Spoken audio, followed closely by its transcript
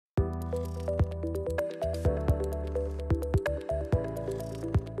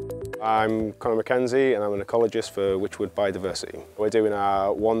I'm Conor and I'm an ecologist for Wynwood Biodiversity. We're doing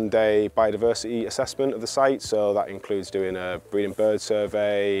our one-day biodiversity assessment of the site, so that includes doing a breeding bird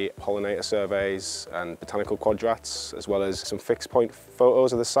survey, pollinator surveys and botanical quadrats, as well as some fixed point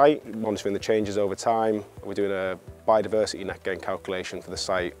photos of the site, monitoring the changes over time. We're doing a biodiversity net gain calculation for the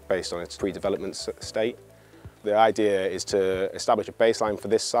site based on its pre-development state. The idea is to establish a baseline for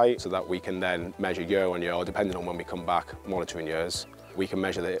this site so that we can then measure year on year, or depending on when we come back, monitoring years. We can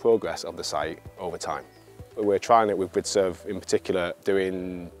measure the progress of the site over time. We're trying it with GRIDSERVE in particular,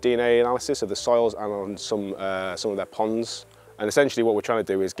 doing DNA analysis of the soils and on some of their ponds. And essentially what we're trying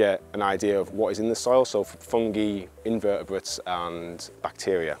to do is get an idea of what is in the soil, so fungi, invertebrates and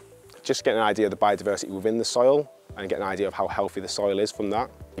bacteria. Just get an idea of the biodiversity within the soil and get an idea of how healthy the soil is from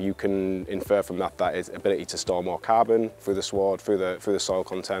that. You can infer from that its ability to store more carbon through the sward, through the soil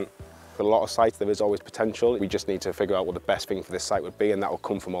content. For a lot of sites there is always potential. We just need to figure out what the best thing for this site would be, and that will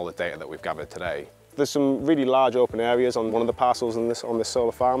come from all the data that we've gathered today. There's some really large open areas on one of the parcels on this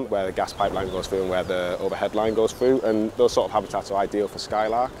solar farm where the gas pipeline goes through and where the overhead line goes through, and those sort of habitats are ideal for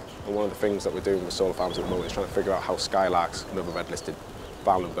skylark. And one of the things that we're doing with solar farms at the moment is trying to figure out how skylarks and other red-listed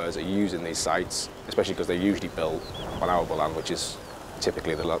farmland birds are using these sites, especially because they're usually built on arable land, which is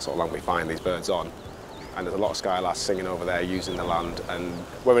typically the sort of land we find these birds on. And there's a lot of skylarks singing over there using the land, and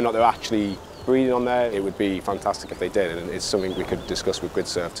whether or not they're actually breeding on there, it would be fantastic if they did, and it's something we could discuss with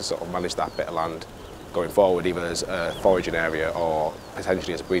GRIDSERVE to sort of manage that bit of land going forward, either as a foraging area or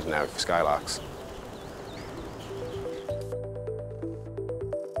potentially as a breeding area for skylarks.